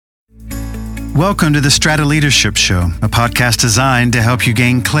Welcome to the Strata Leadership Show, a podcast designed to help you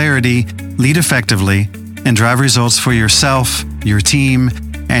gain clarity, lead effectively, and drive results for yourself, your team,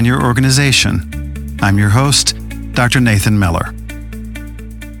 and your organization. I'm your host, Dr. Nathan Miller.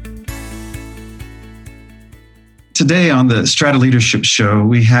 Today on the Strata Leadership Show,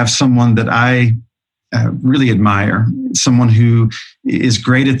 we have someone that I really admire, someone who is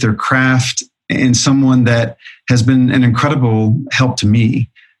great at their craft and someone that has been an incredible help to me.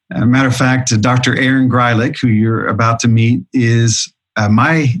 Matter of fact, Dr. Aaron Greilich, who you're about to meet, is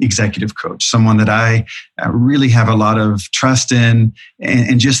my executive coach, someone that I really have a lot of trust in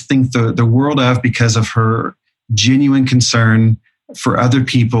and just think the world of because of her genuine concern for other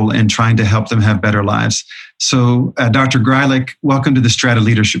people and trying to help them have better lives. So, Dr. Greilich, welcome to the Strata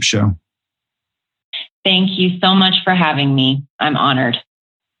Leadership Show. Thank you so much for having me. I'm honored.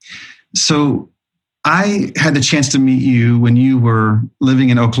 So, I had the chance to meet you when you were living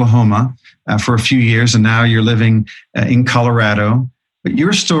in Oklahoma for a few years, and now you're living in Colorado. But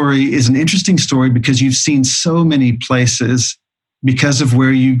your story is an interesting story because you've seen so many places because of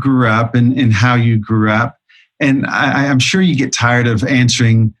where you grew up and how you grew up. And I'm sure you get tired of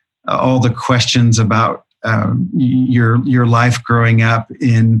answering all the questions about your life growing up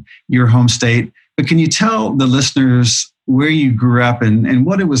in your home state. But can you tell the listeners where you grew up and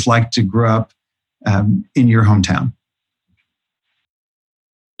what it was like to grow up in your hometown?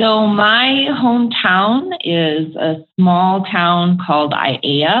 So my hometown is a small town called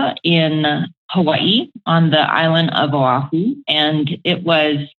Aiea in Hawaii on the island of Oahu. And it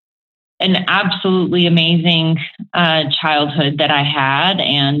was an absolutely amazing childhood that I had.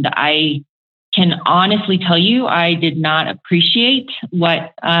 And I can honestly tell you, I did not appreciate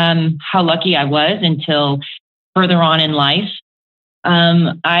how lucky I was until further on in life.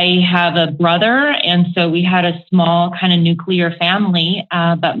 I have a brother, and so we had a small kind of nuclear family,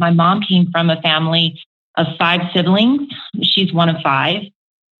 but my mom came from a family of 5 siblings. She's one of 5.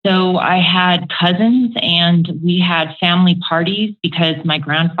 So I had cousins, and we had family parties because my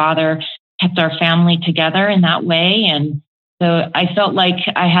grandfather kept our family together in that way. And so I felt like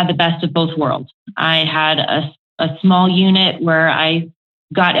I had the best of both worlds. I had a small unit where I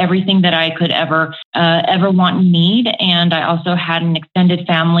got everything that I could ever want and need. And I also had an extended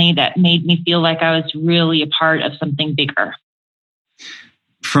family that made me feel like I was really a part of something bigger.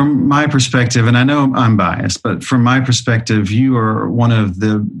 From my perspective, and I know I'm biased, but from my perspective, you are one of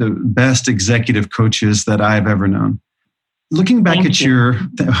the best executive coaches that I've ever known. Looking back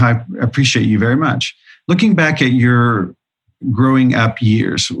I appreciate you very much. Looking back at your growing up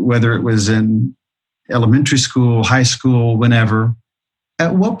years, whether it was in elementary school, high school, whenever,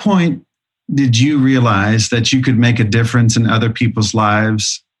 at what point did you realize that you could make a difference in other people's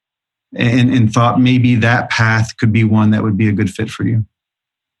lives and thought maybe that path could be one that would be a good fit for you?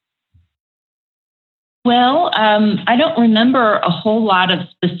 Well, I don't remember a whole lot of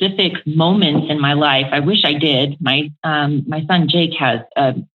specific moments in my life. I wish I did. My son Jake has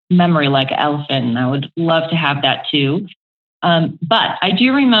a memory like an elephant, and I would love to have that too. But I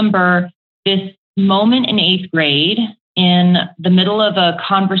do remember this moment in 8th grade in the middle of a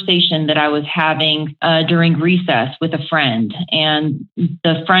conversation that I was having during recess with a friend. And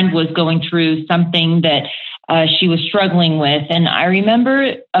the friend was going through something that she was struggling with. And I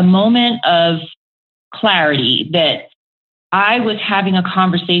remember a moment of clarity that I was having a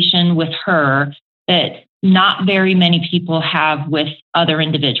conversation with her that not very many people have with other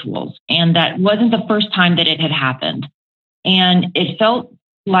individuals. And that wasn't the first time that it had happened. And it felt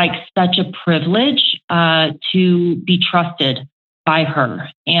like such a privilege to be trusted by her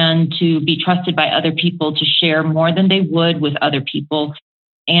and to be trusted by other people to share more than they would with other people.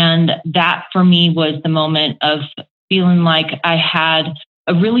 And that for me was the moment of feeling like I had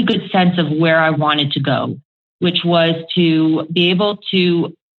a really good sense of where I wanted to go, which was to be able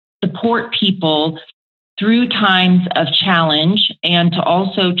to support people through times of challenge and to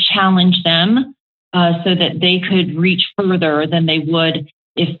also challenge them so that they could reach further than they would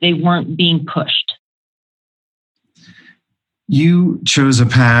if they weren't being pushed. You chose a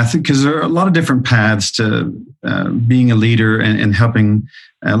path because there are a lot of different paths to being a leader and helping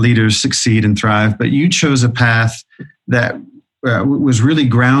leaders succeed and thrive. But you chose a path that was really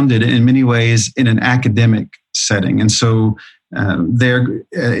grounded in many ways in an academic setting. And so there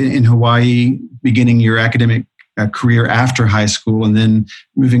in Hawaii, beginning your academic career after high school and then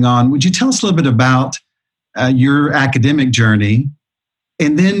moving on, would you tell us a little bit about your academic journey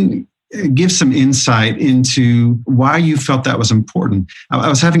and then give some insight into why you felt that was important? I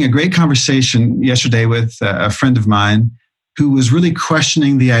was having a great conversation yesterday with a friend of mine who was really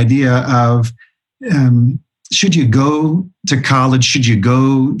questioning the idea of should you go to college? Should you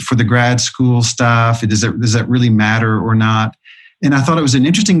go for the grad school stuff? Does that really matter or not? And I thought it was an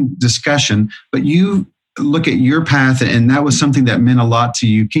interesting discussion, but you look at your path and that was something that meant a lot to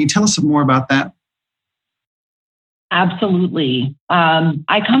you. Can you tell us some more about that? Absolutely.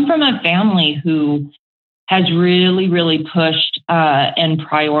 I come from a family who has really, really pushed and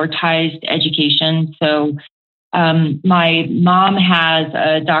prioritized education. So my mom has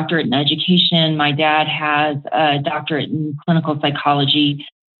a doctorate in education. My dad has a doctorate in clinical psychology.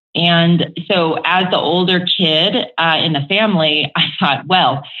 And so as the older kid in the family, I thought,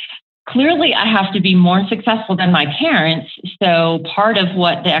 well, clearly I have to be more successful than my parents. So part of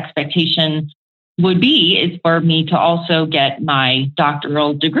what the expectation would be is for me to also get my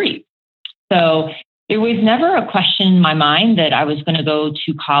doctoral degree. So there was never a question in my mind that I was going to go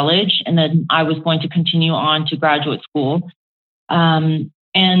to college and then I was going to continue on to graduate school. And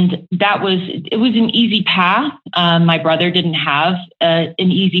it was an easy path. My brother didn't have an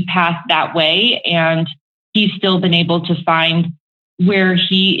easy path that way. And he's still been able to find where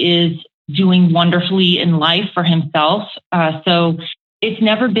he is doing wonderfully in life for himself. So it's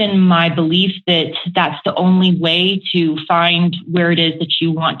never been my belief that that's the only way to find where it is that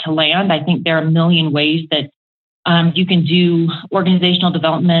you want to land. I think there are a million ways that you can do organizational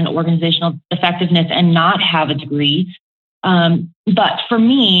development, organizational effectiveness, and not have a degree. But for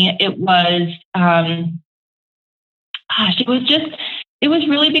me, it was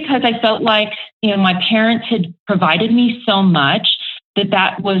really because I felt like, my parents had provided me so much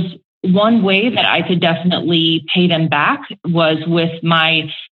that was one way that I could definitely pay them back was with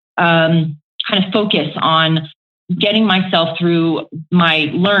my kind of focus on getting myself through my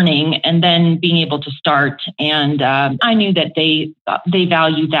learning and then being able to start. And I knew that they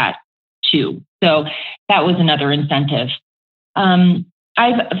valued that too. So that was another incentive.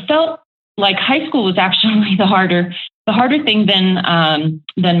 I felt like high school was actually the harder thing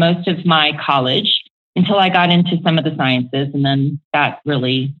than most of my college, until I got into some of the sciences, and then that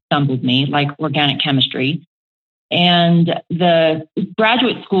really stumbled me, like organic chemistry. And the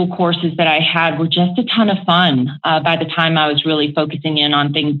graduate school courses that I had were just a ton of fun by the time I was really focusing in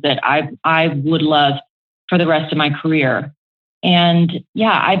on things that I would love for the rest of my career. And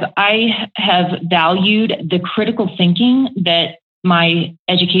I have valued the critical thinking that my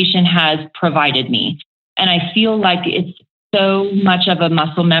education has provided me. And I feel like it's so much of a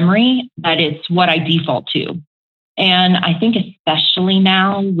muscle memory that it's what I default to. And I think especially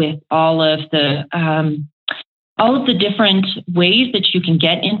now with all of the different ways that you can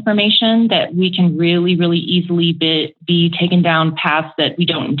get information, that we can really, really easily be taken down paths that we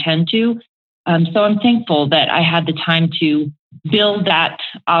don't intend to. So I'm thankful that I had the time to build that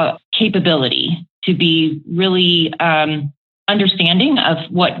capability to be really understanding of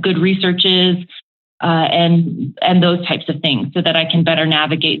what good research is, and those types of things, so that I can better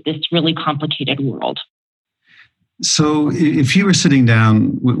navigate this really complicated world. So if you were sitting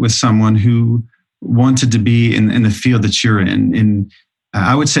down with someone who wanted to be in the field that you're in,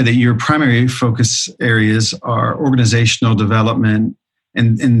 I would say that your primary focus areas are organizational development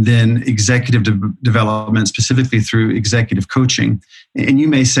and then executive development, specifically through executive coaching. And you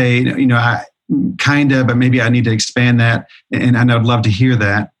may say, I kind of, but maybe I need to expand that. And I would love to hear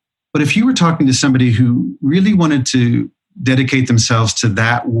that. But if you were talking to somebody who really wanted to dedicate themselves to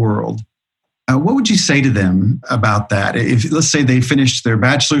that world, what would you say to them about that? If, let's say, they finished their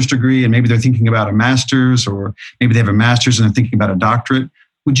bachelor's degree and maybe they're thinking about a master's, or maybe they have a master's and they're thinking about a doctorate,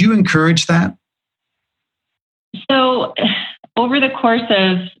 would you encourage that? So over the course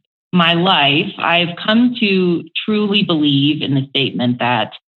of my life, I've come to truly believe in the statement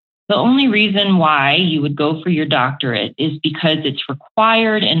that the only reason why you would go for your doctorate is because it's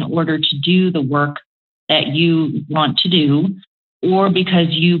required in order to do the work that you want to do, or because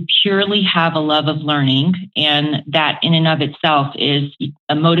you purely have a love of learning, and that in and of itself is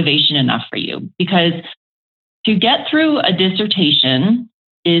a motivation enough for you. Because to get through a dissertation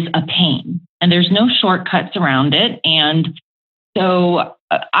is a pain, and there's no shortcuts around it. And so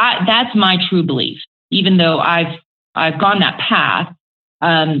that's my true belief. Even though I've gone that path,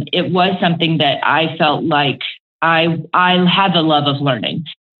 it was something that I felt like I had the love of learning.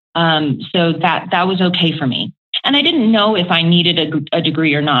 So that was okay for me. And I didn't know if I needed a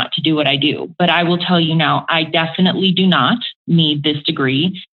degree or not to do what I do. But I will tell you now, I definitely do not need this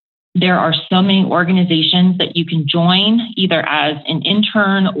degree. There are so many organizations that you can join either as an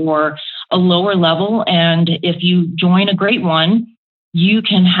intern or a lower level. And if you join a great one, you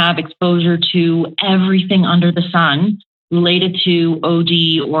can have exposure to everything under the sun related to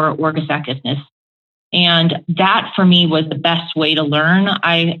OD or org effectiveness. And that for me was the best way to learn.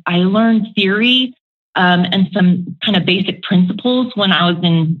 I learned theory and some kind of basic principles when I was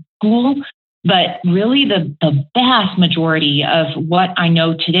in school. But really, the vast majority of what I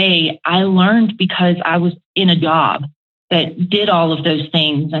know today, I learned because I was in a job that did all of those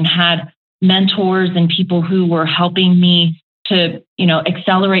things and had mentors and people who were helping me to,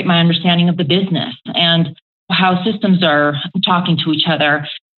 accelerate my understanding of the business and how systems are talking to each other,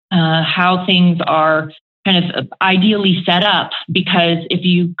 how things are kind of ideally set up. Because if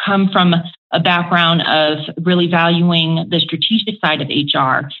you come from a background of really valuing the strategic side of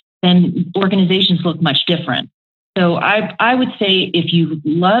HR, then organizations look much different. So I would say if you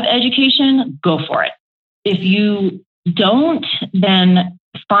love education, go for it. If you don't, then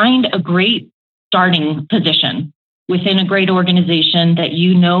find a great starting position within a great organization that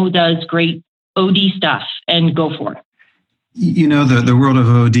does great OD stuff and go for it. The world of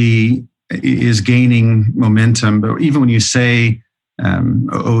OD is gaining momentum, but even when you say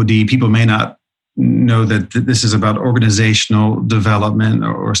OD, people may not know that this is about organizational development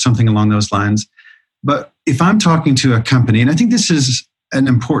or something along those lines. But if I'm talking to a company, and I think this is an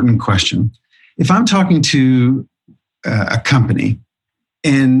important question, if I'm talking to a company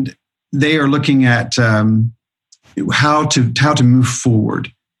and they are looking at how to move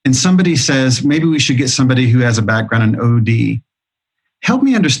forward, and somebody says, maybe we should get somebody who has a background in OD, help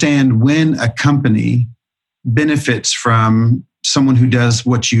me understand when a company benefits from someone who does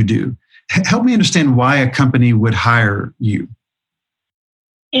what you do. Help me understand why a company would hire you.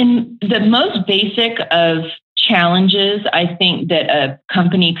 In the most basic of challenges, I think that a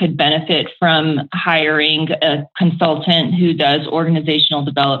company could benefit from hiring a consultant who does organizational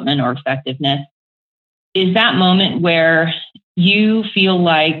development or effectiveness is that moment where you feel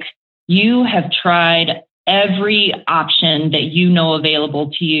like you have tried every option that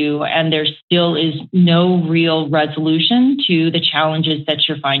available to you, and there still is no real resolution to the challenges that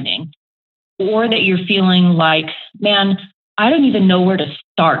you're finding. Or that you're feeling like, man, I don't even know where to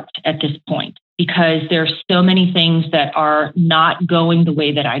start at this point because there's so many things that are not going the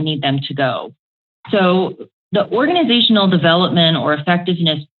way that I need them to go. So the organizational development or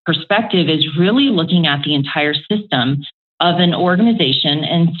effectiveness perspective is really looking at the entire system of an organization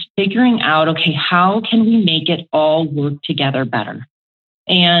and figuring out, okay, how can we make it all work together better?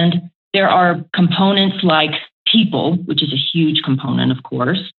 And there are components like people, which is a huge component, of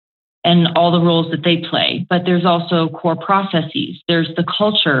course, and all the roles that they play. But there's also core processes. There's the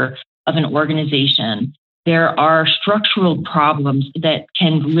culture of an organization. There are structural problems that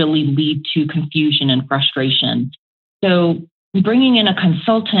can really lead to confusion and frustration. So bringing in a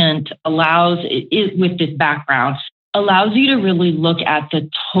consultant with this background, allows you to really look at the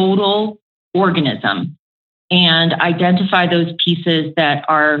total organism and identify those pieces that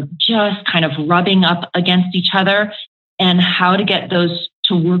are just kind of rubbing up against each other and how to get those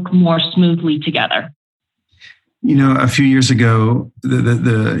to work more smoothly together. A few years ago,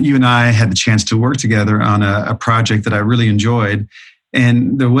 you and I had the chance to work together on a project that I really enjoyed.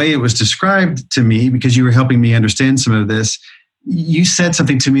 And the way it was described to me, because you were helping me understand some of this, you said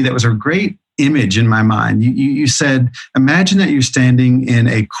something to me that was a great image in my mind. You said, imagine that you're standing in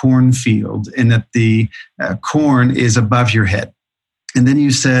a cornfield and that the corn is above your head. And then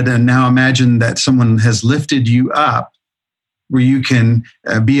you said, and now imagine that someone has lifted you up where you can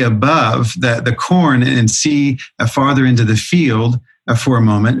be above the corn and see farther into the field for a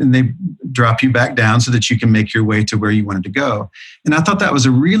moment, and they drop you back down so that you can make your way to where you wanted to go. And I thought that was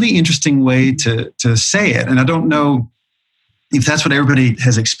a really interesting way to say it. And I don't know if that's what everybody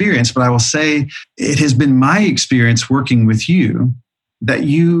has experienced, but I will say it has been my experience working with you that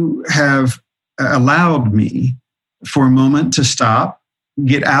you have allowed me for a moment to stop,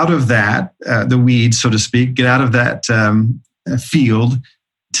 get out of that, the weeds, so to speak, get out of that field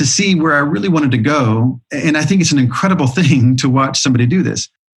to see where I really wanted to go. And I think it's an incredible thing to watch somebody do this.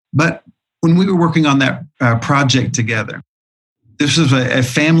 But when we were working on that project together, this was a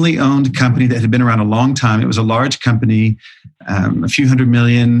family-owned company that had been around a long time. It was a large company, a few hundred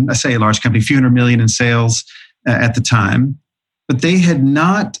million, I say a large company, a few hundred million in sales at the time. But they had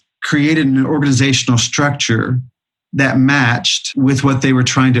not created an organizational structure that matched with what they were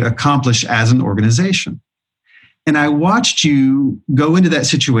trying to accomplish as an organization. And I watched you go into that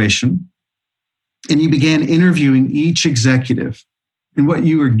situation and you began interviewing each executive. And what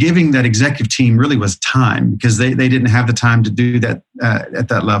you were giving that executive team really was time, because they didn't have the time to do that at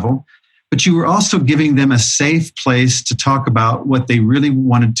that level. But you were also giving them a safe place to talk about what they really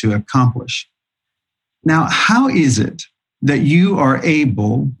wanted to accomplish. Now, how is it that you are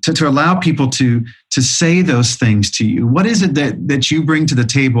able to allow people to to say those things to you? What is it that you bring to the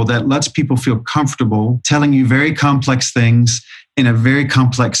table that lets people feel comfortable telling you very complex things in a very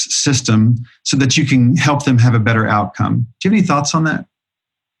complex system so that you can help them have a better outcome? Do you have any thoughts on that?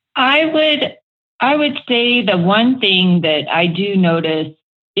 I would say the one thing that I do notice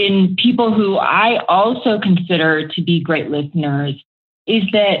in people who I also consider to be great listeners is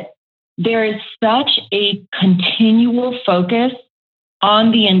that there is such a continual focus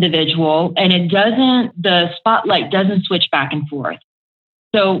on the individual, and the spotlight doesn't switch back and forth.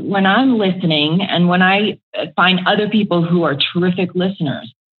 So when I'm listening and when I find other people who are terrific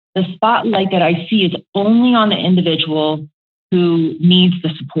listeners, the spotlight that I see is only on the individual who needs the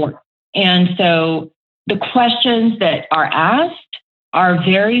support. And so the questions that are asked are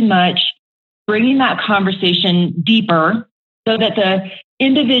very much bringing that conversation deeper so that the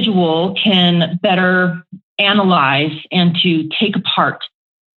individual can better analyze and to take apart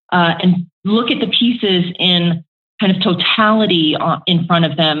and look at the pieces in kind of totality in front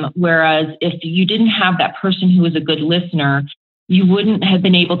of them. Whereas if you didn't have that person who was a good listener, you wouldn't have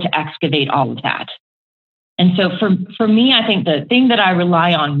been able to excavate all of that. And so for me, I think the thing that I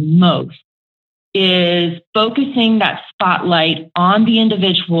rely on most is focusing that spotlight on the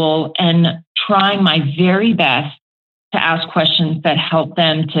individual and trying my very best to ask questions that help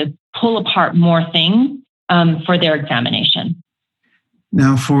them to pull apart more things for their examination.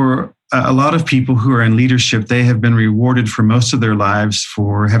 Now, for a lot of people who are in leadership, they have been rewarded for most of their lives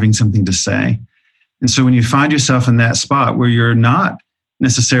for having something to say. And so when you find yourself in that spot where you're not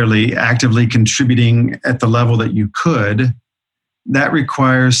necessarily actively contributing at the level that you could, that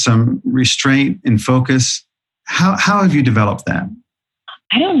requires some restraint and focus. How have you developed that?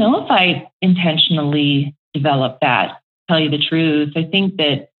 I don't know if I intentionally developed that, to tell you the truth. I think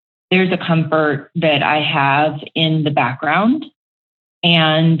that there's a comfort that I have in the background.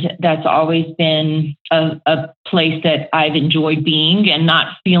 And that's always been a place that I've enjoyed being and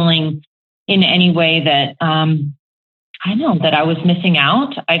not feeling in any way that that I was missing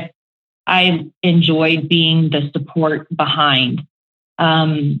out. I enjoyed being the support behind.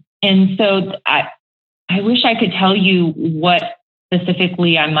 And so I wish I could tell you what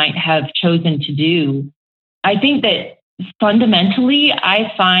specifically I might have chosen to do. I think that fundamentally,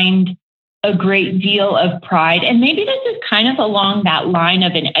 I find a great deal of pride. And maybe this is kind of along that line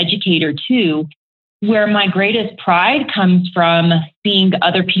of an educator too, where my greatest pride comes from seeing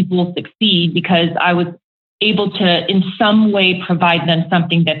other people succeed because I was able to in some way provide them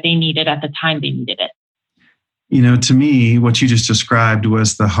something that they needed at the time they needed it. You know, to me, what you just described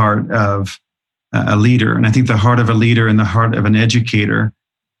was the heart of a leader. And I think the heart of a leader and the heart of an educator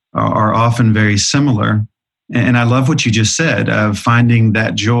are often very similar. And I love what you just said of finding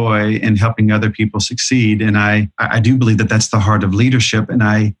that joy in helping other people succeed. And I do believe that that's the heart of leadership. And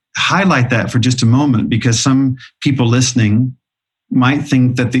I highlight that for just a moment because some people listening might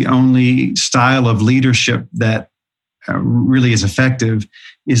think that the only style of leadership that really is effective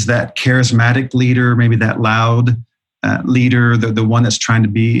is that charismatic leader, maybe that loud leader, the one that's trying to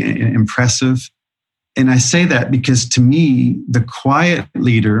be impressive. And I say that because to me, the quiet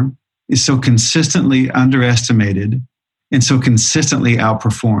leader is so consistently underestimated and so consistently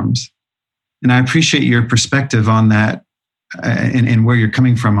outperforms. And I appreciate your perspective on that and where you're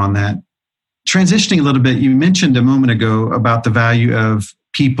coming from on that. Transitioning a little bit, you mentioned a moment ago about the value of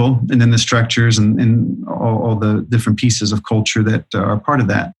people and then the structures and all the different pieces of culture that are part of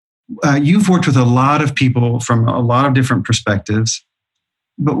that. You've worked with a lot of people from a lot of different perspectives.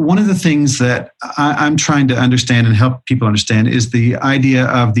 But one of the things that I'm trying to understand and help people understand is the idea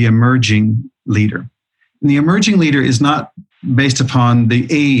of the emerging leader. And the emerging leader is not based upon the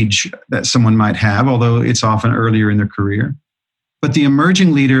age that someone might have, although it's often earlier in their career. But the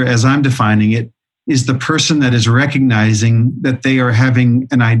emerging leader, as I'm defining it, is the person that is recognizing that they are having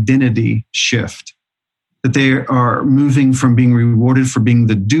an identity shift, that they are moving from being rewarded for being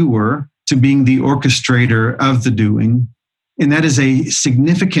the doer to being the orchestrator of the doing. And that is a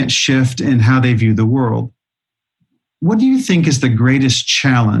significant shift in how they view the world. What do you think is the greatest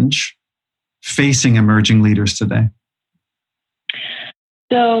challenge facing emerging leaders today?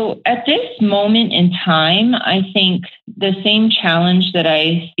 So at this moment in time, I think the same challenge that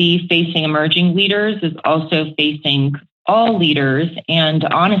I see facing emerging leaders is also facing all leaders and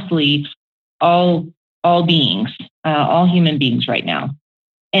honestly, all beings, all human beings right now.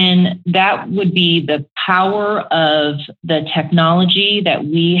 And that would be the power of the technology that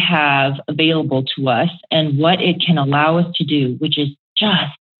we have available to us and what it can allow us to do, which is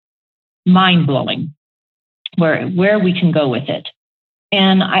just mind-blowing where we can go with it.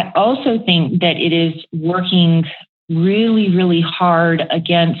 And I also think that it is working really, really hard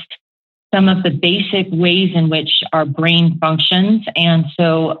against some of the basic ways in which our brain functions, and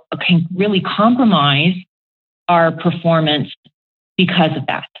so can really compromise our performance because of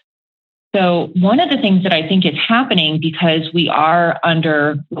that. So one of the things that I think is happening, because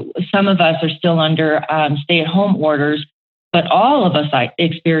some of us are still under stay-at-home orders, but all of us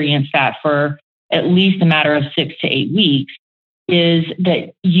experience that for at least a matter of 6 to 8 weeks, is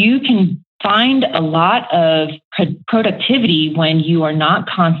that you can find a lot of productivity when you are not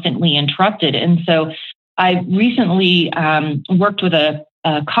constantly interrupted. And so I recently worked with a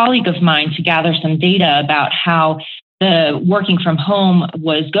colleague of mine to gather some data about how the working from home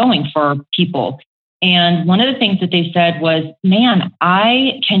was going for people. And one of the things that they said was, man,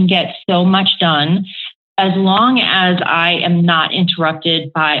 I can get so much done as long as I am not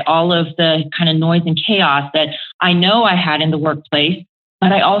interrupted by all of the kind of noise and chaos that I know I had in the workplace.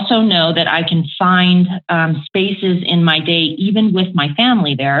 But I also know that I can find spaces in my day, even with my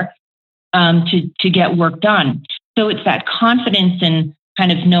family there, to get work done. So it's that confidence in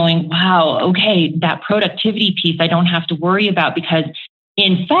kind of knowing, wow, okay, that productivity piece I don't have to worry about, because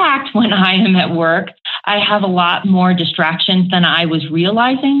in fact, when I am at work, I have a lot more distractions than I was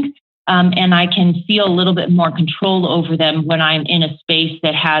realizing. And I can feel a little bit more control over them when I'm in a space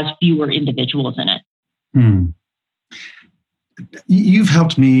that has fewer individuals in it. You've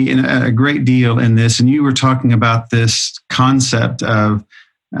helped me in a great deal in this, and you were talking about this concept of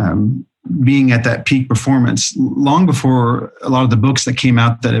being at that peak performance long before a lot of the books that came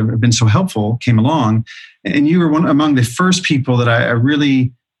out that have been so helpful came along. And you were among the first people that I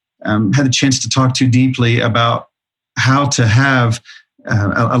really had the chance to talk to deeply about how to have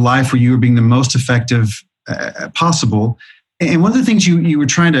a life where you were being the most effective possible. And one of the things you were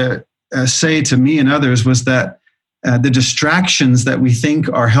trying to say to me and others was that the distractions that we think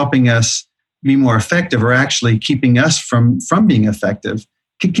are helping us be more effective are actually keeping us from being effective.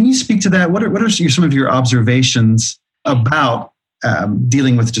 Can you speak to that? What are some of your observations about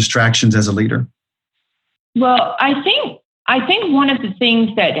dealing with distractions as a leader? Well, I think one of the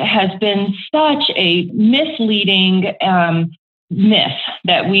things that has been such a misleading myth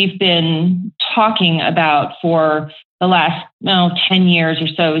that we've been talking about for the last 10 years or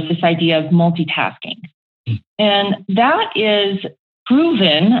so is this idea of multitasking. And that is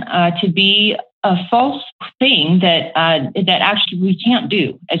proven to be a false thing that actually we can't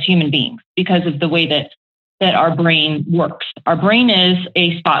do as human beings because of the way that our brain works. Our brain is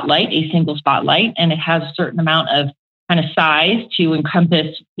a spotlight, a single spotlight, and it has a certain amount of kind of size to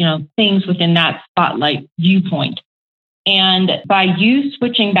encompass, things within that spotlight viewpoint. And by you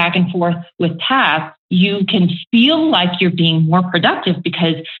switching back and forth with tasks, you can feel like you're being more productive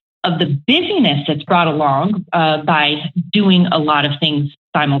because of the busyness that's brought along by doing a lot of things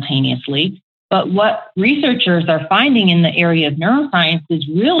simultaneously. But what researchers are finding in the area of neuroscience is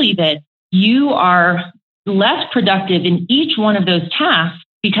really that you are less productive in each one of those tasks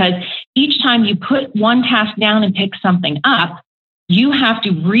because each time you put one task down and pick something up, you have to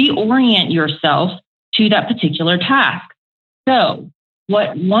reorient yourself to that particular task. So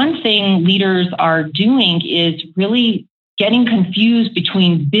what one thing leaders are doing is really getting confused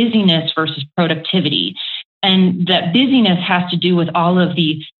between busyness versus productivity. And that busyness has to do with all of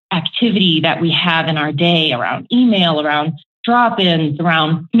the activity that we have in our day around email, around drop-ins,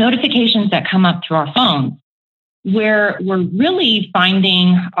 around notifications that come up through our phones. Where we're really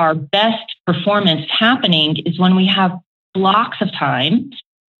finding our best performance happening is when we have blocks of time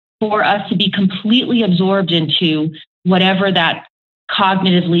for us to be completely absorbed into whatever that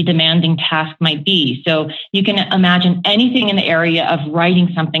cognitively demanding task might be. So you can imagine anything in the area of writing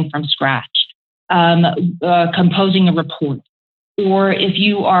something from scratch, composing a report, or if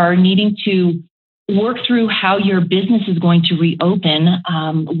you are needing to work through how your business is going to reopen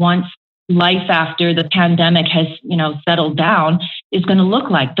once life after the pandemic has, settled down is going to look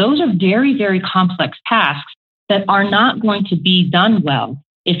like. Those are very, very complex tasks that are not going to be done well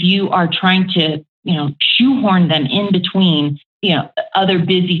if you are trying to, shoehorn them in between, other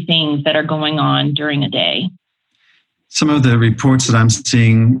busy things that are going on during a day. Some of the reports that I'm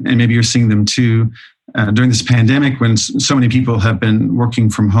seeing, and maybe you're seeing them too, during this pandemic, when so many people have been working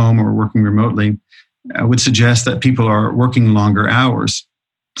from home or working remotely, would suggest that people are working longer hours.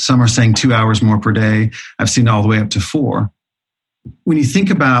 Some are saying 2 hours more per day. I've seen all the way up to 4. When you think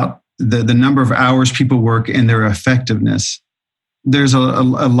about the number of hours people work and their effectiveness, there's a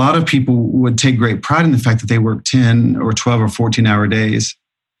lot of people would take great pride in the fact that they work 10 or 12 or 14-hour days.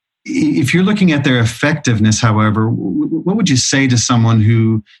 If you're looking at their effectiveness, however, what would you say to someone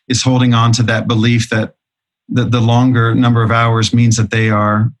who is holding on to that belief that the longer number of hours means that they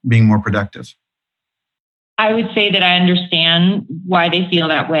are being more productive? I would say that I understand why they feel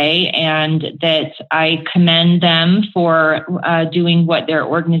that way and that I commend them for doing what their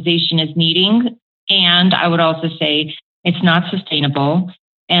organization is needing. And I would also say it's not sustainable.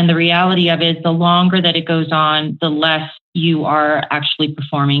 And the reality of it is the longer that it goes on, the less you are actually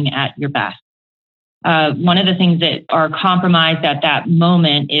performing at your best. One of the things that are compromised at that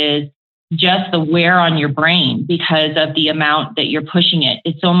moment is just the wear on your brain because of the amount that you're pushing it.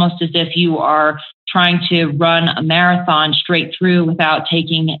 It's almost as if you are trying to run a marathon straight through without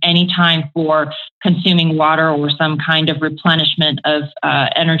taking any time for consuming water or some kind of replenishment of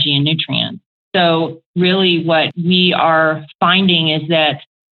energy and nutrients. So really what we are finding is that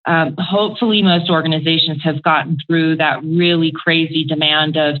hopefully most organizations have gotten through that really crazy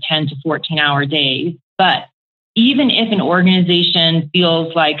demand of 10 to 14-hour days. But even if an organization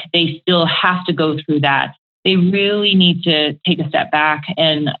feels like they still have to go through that, they really need to take a step back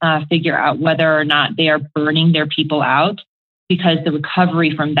and figure out whether or not they are burning their people out, because the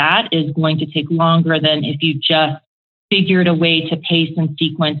recovery from that is going to take longer than if you just figured a way to pace and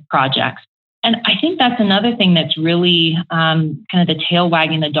sequence projects. And I think that's another thing that's really kind of the tail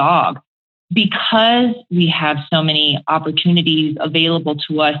wagging the dog. Because we have so many opportunities available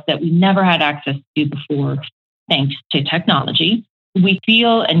to us that we never had access to before, thanks to technology, we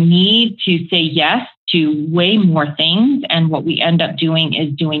feel a need to say yes to way more things. And what we end up doing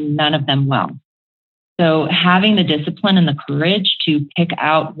is doing none of them well. So having the discipline and the courage to pick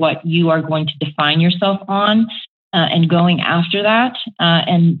out what you are going to define yourself on and going after that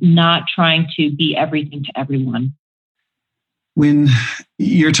and not trying to be everything to everyone. When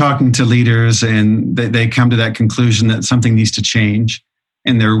you're talking to leaders and they come to that conclusion that something needs to change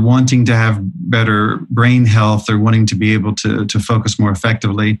and they're wanting to have better brain health, they're wanting to be able to focus more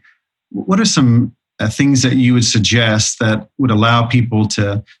effectively, what are some things that you would suggest that would allow people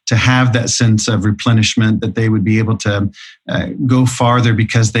to have that sense of replenishment, that they would be able to go farther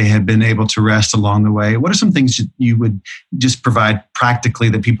because they have been able to rest along the way? What are some things you would just provide practically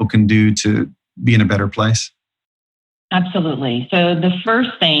that people can do to be in a better place? Absolutely. So the first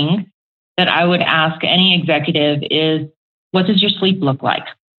thing that I would ask any executive is, what does your sleep look like?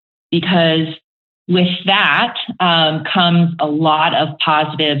 Because with that comes a lot of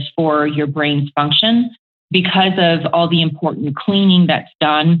positives for your brain's function because of all the important cleaning that's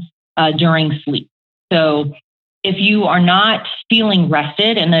done during sleep. So if you are not feeling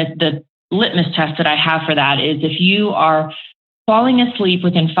rested, and the litmus test that I have for that is if you are falling asleep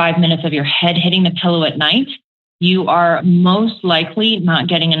within 5 minutes of your head hitting the pillow at night, you are most likely not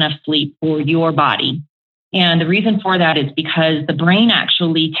getting enough sleep for your body. And the reason for that is because the brain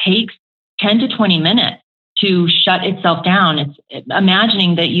actually takes 10 to 20 minutes to shut itself down. It's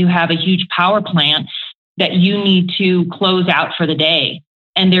imagining that you have a huge power plant that you need to close out for the day.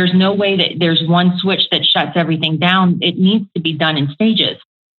 And there's no way that there's one switch that shuts everything down. It needs to be done in stages.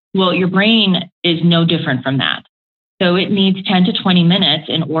 Well, your brain is no different from that. So it needs 10 to 20 minutes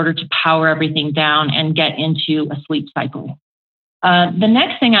in order to power everything down and get into a sleep cycle. The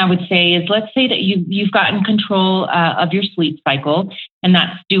next thing I would say is, let's say that you've gotten control of your sleep cycle, and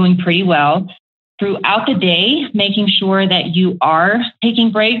that's doing pretty well. Throughout the day, making sure that you are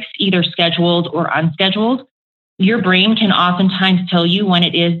taking breaks, either scheduled or unscheduled. Your brain can oftentimes tell you when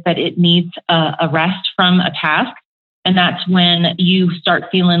it is that it needs a rest from a task. And that's when you start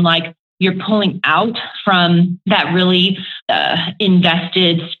feeling like you're pulling out from that really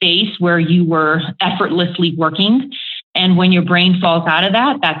invested space where you were effortlessly working. And when your brain falls out of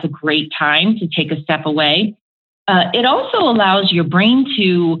that, that's a great time to take a step away. It also allows your brain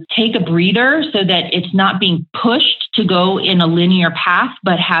to take a breather so that it's not being pushed to go in a linear path,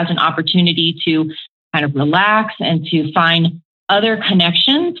 but has an opportunity to kind of relax and to find other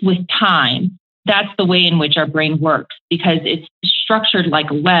connections with time. That's the way in which our brain works, because it's structured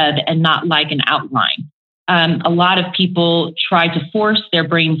like a web and not like an outline. A lot of people try to force their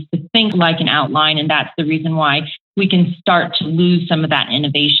brains to think like an outline, and that's the reason why we can start to lose some of that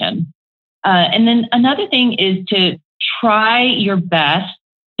innovation. And then another thing is to try your best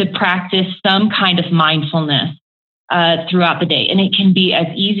to practice some kind of mindfulness throughout the day. And it can be as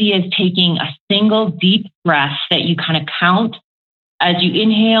easy as taking a single deep breath that you kind of count as you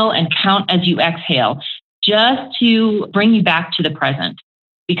inhale and count as you exhale, just to bring you back to the present.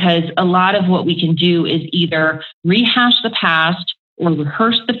 Because a lot of what we can do is either rehash the past or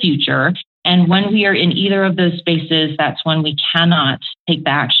rehearse the future. And when we are in either of those spaces, that's when we cannot take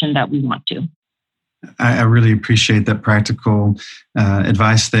the action that we want to. I really appreciate that practical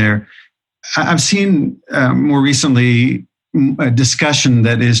advice there. I've seen more recently a discussion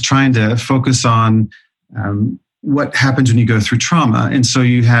that is trying to focus on what happens when you go through trauma. And so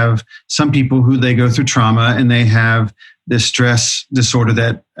you have some people who they go through trauma and they have this stress disorder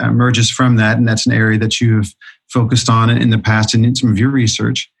that emerges from that. And that's an area that you have focused on in the past and in some of your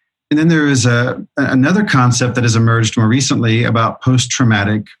research. And then there is another concept that has emerged more recently about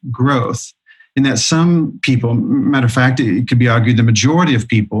post-traumatic growth. In that some people, matter of fact, it could be argued the majority of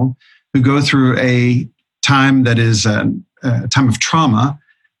people who go through a time that is a time of trauma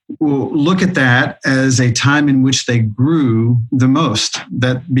will look at that as a time in which they grew the most,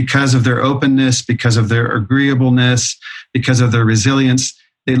 that because of their openness, because of their agreeableness, because of their resilience,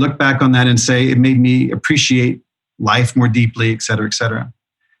 they look back on that and say, it made me appreciate life more deeply, et cetera, et cetera.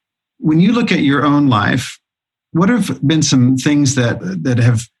 When you look at your own life, what have been some things that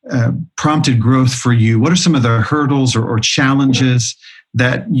have prompted growth for you? What are some of the hurdles or challenges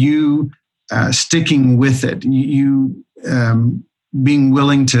that you sticking with it, you being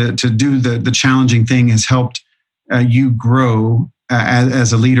willing to do the challenging thing has helped you grow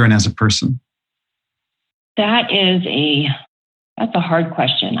as a leader and as a person? That's a hard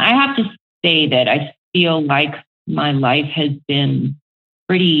question. I have to say that I feel like my life has been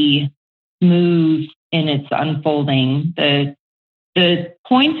pretty smooth in its unfolding. The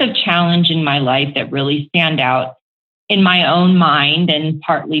points of challenge in my life that really stand out in my own mind, and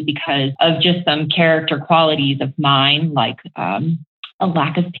partly because of just some character qualities of mine, like a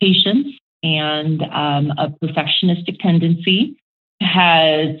lack of patience and a perfectionistic tendency,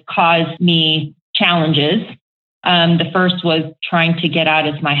 has caused me challenges. The first was trying to get out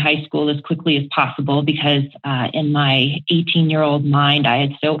of my high school as quickly as possible because in my 18-year-old mind, I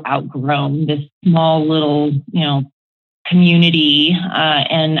had so outgrown this small little, community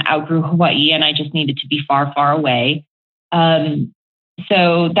and outgrew Hawaii, and I just needed to be far, far away.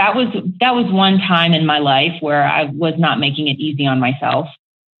 So that was one time in my life where I was not making it easy on myself.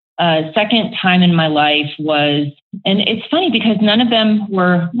 Second time in my life was, and it's funny because one of them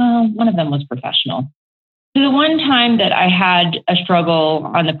was professional. So the one time that I had a struggle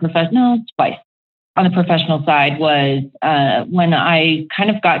on the twice on the professional side was when I kind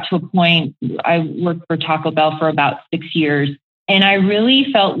of got to a point. I worked for Taco Bell for about 6 years, and I really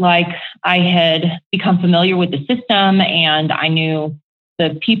felt like I had become familiar with the system and I knew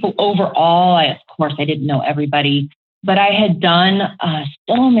the people overall. Of course, I didn't know everybody, but I had done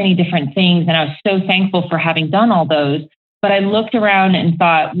so many different things, and I was so thankful for having done all those. But I looked around and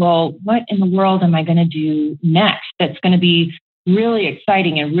thought, well, what in the world am I going to do next that's going to be really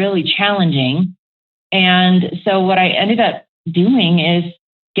exciting and really challenging? And so what I ended up doing is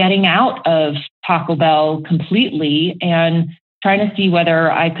getting out of Taco Bell completely and trying to see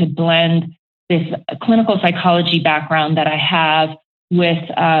whether I could blend this clinical psychology background that I have with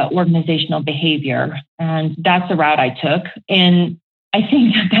organizational behavior. And that's the route I took. And I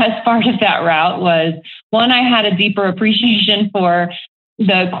think the best part of that route was, one, I had a deeper appreciation for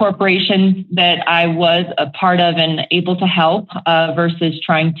the corporations that I was a part of and able to help versus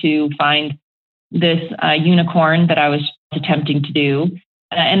trying to find this unicorn that I was attempting to do.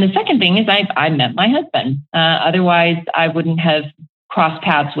 And the second thing is I met my husband. Otherwise, I wouldn't have crossed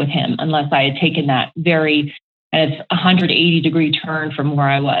paths with him unless I had taken that very 180-degree turn from where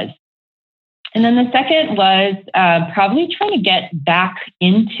I was. And then the second was probably trying to get back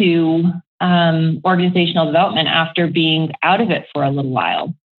into organizational development after being out of it for a little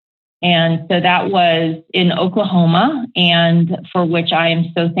while. And so that was in Oklahoma, and for which I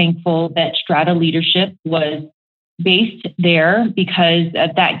am so thankful that Strata Leadership was based there, because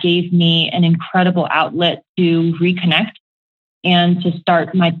that gave me an incredible outlet to reconnect and to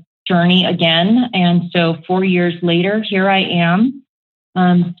start my journey again. And so 4 years later, here I am,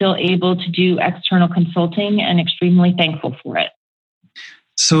 still able to do external consulting and extremely thankful for it.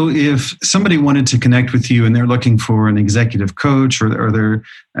 So if somebody wanted to connect with you and they're looking for an executive coach, or they're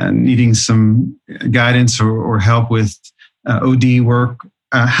needing some guidance or help with OD work,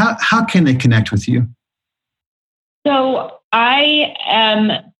 how can they connect with you? So I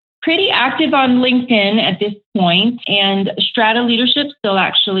am pretty active on LinkedIn at this point, and Strata Leadership still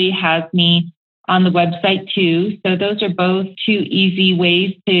actually has me on the website too. So those are both two easy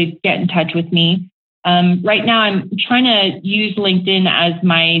ways to get in touch with me. Right now, I'm trying to use LinkedIn as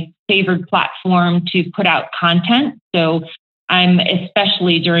my favored platform to put out content. So I'm,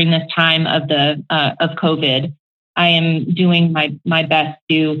 especially during this time of COVID, I am doing my best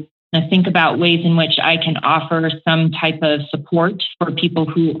to think about ways in which I can offer some type of support for people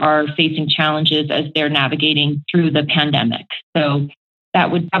who are facing challenges as they're navigating through the pandemic. So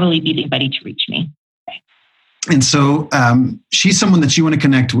that would probably be the buddy to reach me. And so she's someone that you want to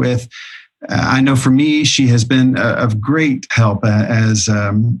connect with. I know for me, she has been of great help as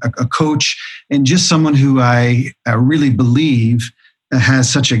a coach and just someone who I really believe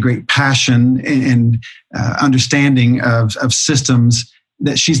has such a great passion and understanding of systems,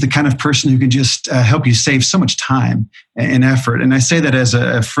 that she's the kind of person who can just help you save so much time and effort. And I say that as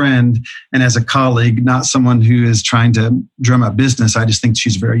a friend and as a colleague, not someone who is trying to drum up business. I just think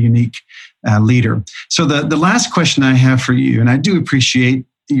she's a very unique leader. So the last question I have for you, and I do appreciate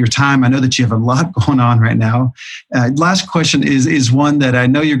your time. I know that you have a lot going on right now. Last question is one that I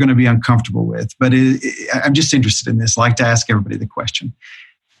know you're going to be uncomfortable with, but I'm just interested in this. I like to ask everybody the question.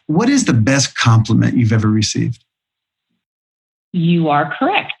 What is the best compliment you've ever received? You are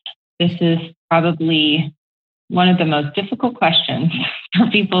correct. This is probably one of the most difficult questions for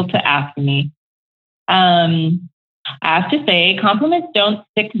people to ask me. I have to say, compliments don't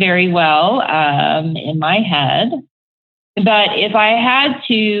stick very well in my head. But if I had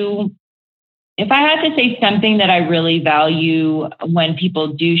to say something that I really value when people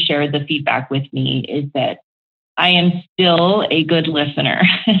do share the feedback with me, is that I am still a good listener,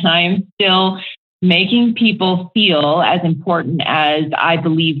 and I am still making people feel as important as I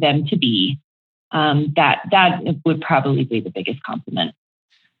believe them to be. That would probably be the biggest compliment.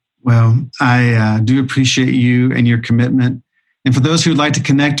 Well, I do appreciate you and your commitment. And for those who'd like to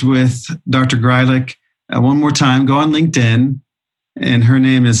connect with Dr. Greilich, one more time, go on LinkedIn. And her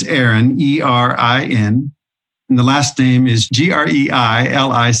name is Erin, E-R-I-N. And the last name is G-R-E-I-L-I-C-K,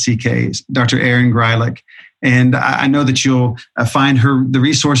 Dr. Erin Greilich. And I know that you'll find the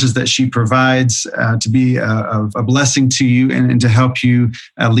resources that she provides to be a blessing to you and to help you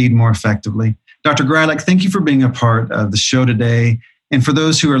lead more effectively. Dr. Greilich, thank you for being a part of the show today. And for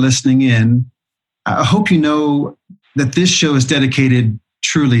those who are listening in, I hope you know that this show is dedicated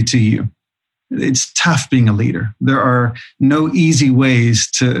truly to you. It's tough being a leader. There are no easy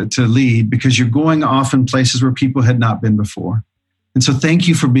ways to lead, because you're going often places where people had not been before. And so thank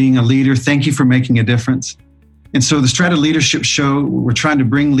you for being a leader. Thank you for making a difference. And so the Strata Leadership Show, we're trying to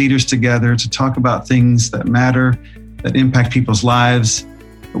bring leaders together to talk about things that matter, that impact people's lives.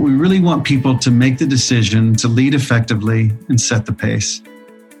 But we really want people to make the decision to lead effectively and set the pace.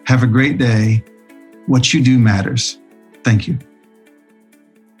 Have a great day. What you do matters. Thank you.